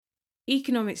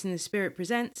Economics in the Spirit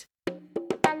presents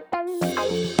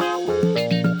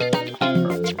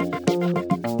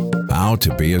How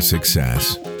to Be a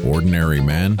Success. Ordinary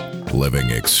men living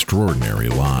extraordinary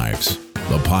lives.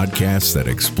 The podcast that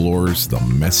explores the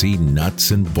messy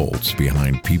nuts and bolts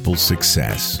behind people's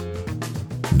success.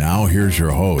 Now here's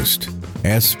your host,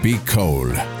 S.B.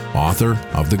 Cole, author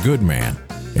of The Good Man,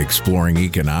 Exploring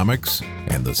Economics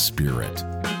and the Spirit.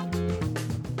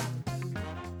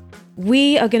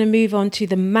 We are going to move on to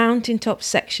the Mountaintop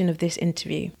section of this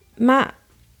interview. Matt,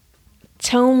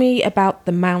 tell me about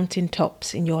the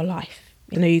mountaintops in your life.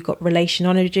 I know you've got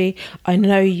Relationology. I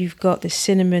know you've got the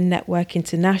Cinnamon Network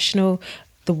International,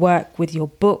 the work with your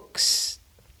books.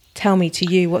 Tell me, to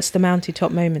you, what's the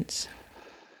mountaintop moments?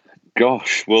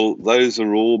 Gosh, well, those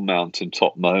are all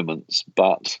mountaintop moments,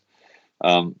 but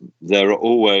there are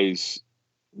always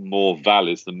more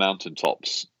valleys than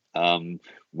mountaintops.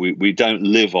 We don't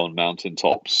live on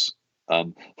mountaintops.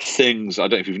 Things, I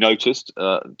don't know if you've noticed,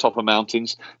 top of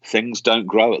mountains, things don't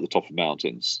grow at the top of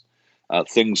mountains.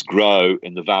 Things grow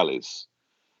in the valleys.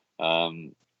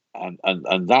 And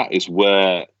that is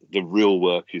where the real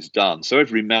work is done. So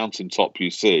every mountaintop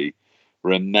you see,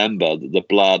 remember that the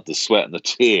blood, the sweat and the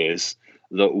tears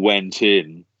that went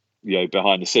in,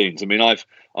 behind the scenes. I mean, I've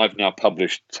now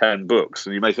published 10 books,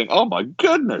 and you may think, oh my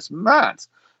goodness, Matt,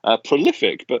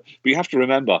 prolific. But you have to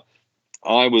remember,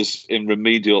 I was in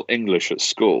remedial English at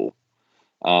school.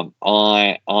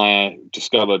 I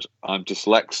discovered I'm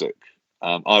dyslexic.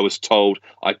 I was told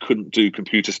I couldn't do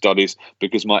computer studies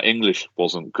because my English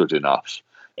wasn't good enough.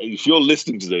 If you're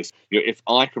listening to this, if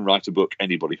I can write a book,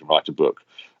 anybody can write a book.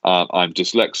 I'm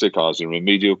dyslexic. I was in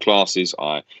remedial classes.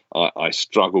 I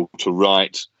struggle to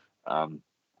write.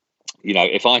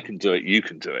 If I can do it, you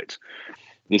can do it.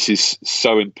 This is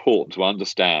so important to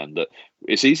understand that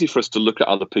it's easy for us to look at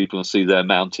other people and see their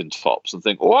mountaintops and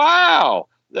think, wow,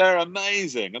 they're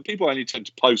amazing. And people only tend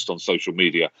to post on social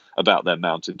media about their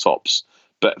mountaintops.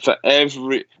 But for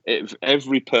every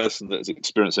person that's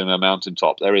experiencing a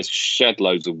mountaintop, there is shed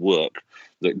loads of work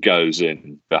that goes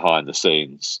in behind the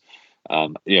scenes.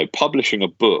 Publishing a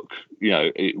book,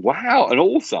 wow, an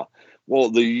author. Well,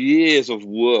 the years of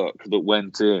work that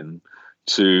went in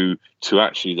to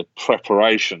actually the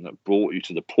preparation that brought you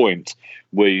to the point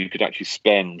where you could actually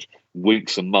spend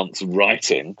weeks and months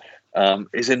writing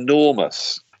is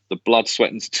enormous. The blood,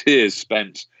 sweat and tears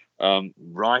spent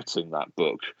writing that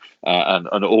book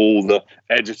and all the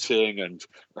editing and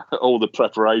all the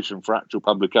preparation for actual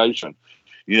publication.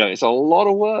 It's a lot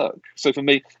of work. So for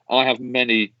me, I have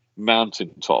many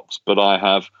mountaintops, but I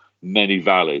have many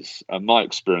valleys. And my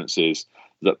experience is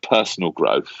that personal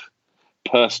growth,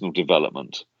 personal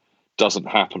development doesn't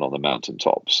happen on the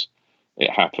mountaintops. It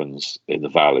happens in the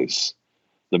valleys.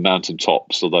 The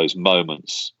mountaintops are those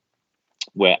moments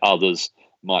where others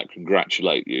might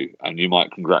congratulate you and you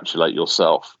might congratulate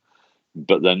yourself,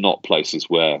 but they're not places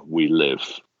where we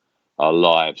live. Our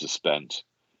lives are spent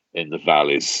in the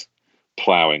valleys,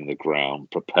 ploughing the ground,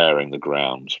 preparing the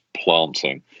ground,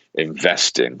 planting,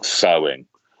 investing, sowing,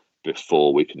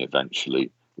 before we can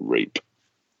eventually reap.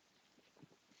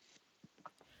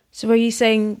 So are you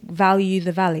saying value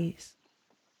the valleys?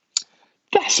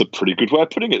 That's a pretty good way of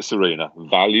putting it, Serena.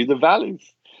 Value the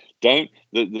valleys. Don't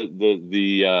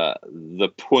the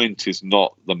point is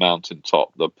not the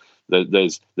mountaintop.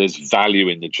 There's value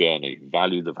in the journey.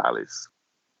 Value the valleys.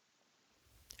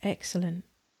 Excellent.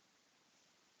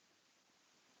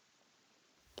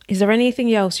 Is there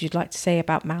anything else you'd like to say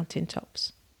about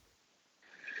mountaintops?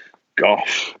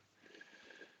 Gosh,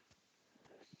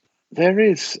 there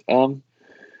is.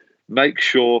 Make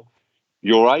sure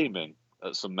you're aiming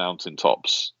at some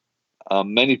mountaintops.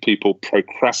 Many people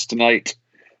procrastinate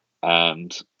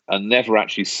and never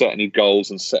actually set any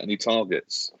goals and set any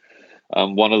targets.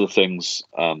 One of the things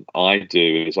I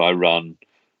do is I run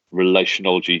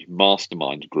Relationology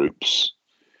mastermind groups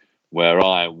where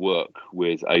I work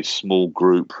with a small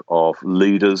group of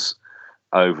leaders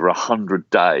over 100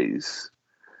 days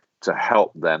to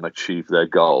help them achieve their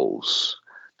goals,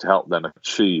 to help them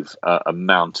achieve a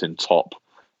mountaintop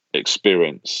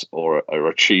experience or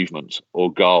achievement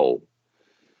or goal.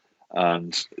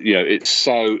 And, it's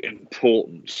so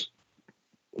important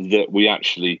that we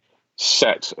actually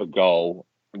set a goal,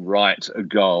 write a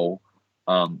goal,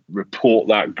 report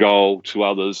that goal to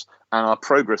others and our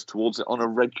progress towards it on a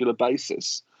regular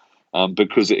basis.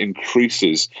 Because it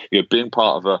increases, being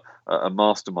part of a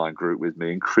mastermind group with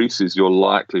me increases your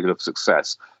likelihood of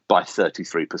success by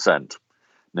 33%.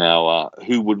 Now,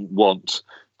 who wouldn't want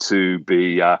to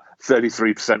be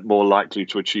 33% more likely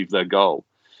to achieve their goal?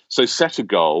 So set a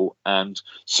goal and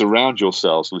surround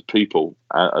yourselves with people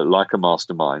like a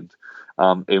mastermind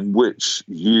in which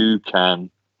you can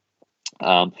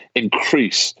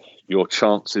increase your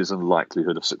chances and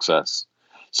likelihood of success.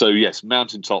 So yes,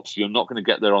 mountaintops, you're not going to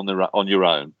get there on your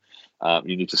own.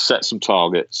 You need to set some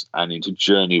targets and you need to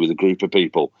journey with a group of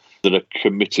people that are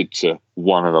committed to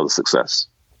one another's success.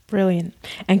 Brilliant.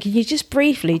 And can you just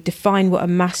briefly define what a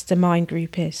mastermind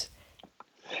group is?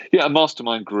 Yeah, a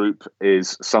mastermind group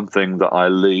is something that I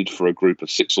lead for a group of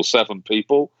 6 or 7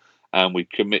 people, and we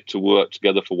commit to work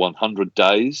together for 100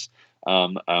 days,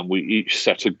 and we each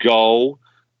set a goal,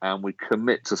 and we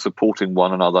commit to supporting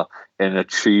one another in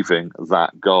achieving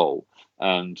that goal.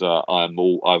 And I'm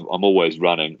always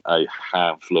running a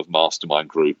handful of mastermind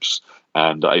groups,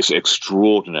 and it's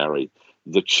extraordinary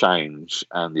the change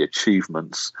and the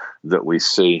achievements that we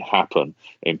see happen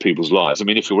in people's lives. I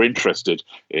mean, if you're interested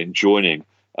in joining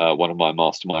one of my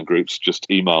mastermind groups, just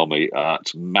email me at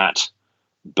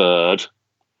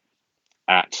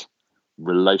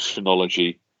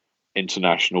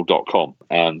mattbird@relationologyinternational.com,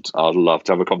 and I'd love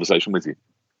to have a conversation with you.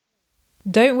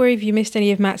 Don't worry if you missed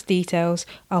any of Matt's details.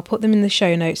 I'll put them in the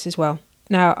show notes as well.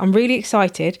 Now, I'm really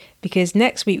excited because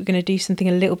next week we're going to do something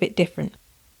a little bit different.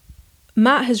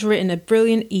 Matt has written a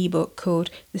brilliant ebook called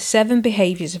The 7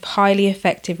 Behaviours of Highly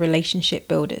Effective Relationship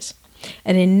Builders.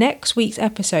 And in next week's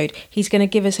episode, he's going to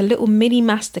give us a little mini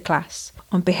masterclass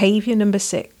on behaviour number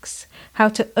 6, how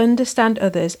to understand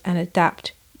others and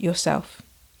adapt yourself.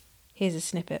 Here's a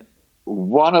snippet.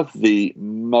 One of the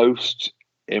most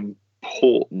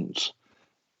important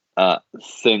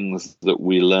things that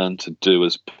we learn to do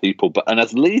as people, and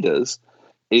as leaders,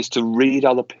 is to read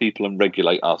other people and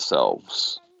regulate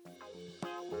ourselves.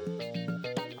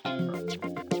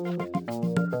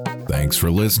 Thanks for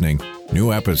listening.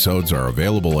 New episodes are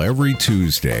available every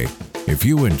Tuesday. If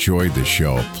you enjoyed the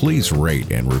show, please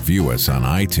rate and review us on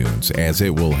iTunes, as it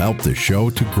will help the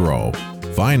show to grow.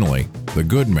 Finally, The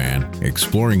Good Man,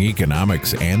 Exploring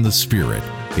Economics and the Spirit,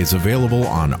 is available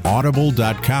on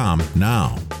audible.com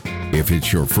now. If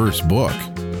it's your first book,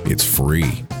 it's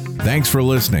free. Thanks for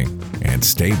listening and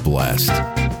stay blessed.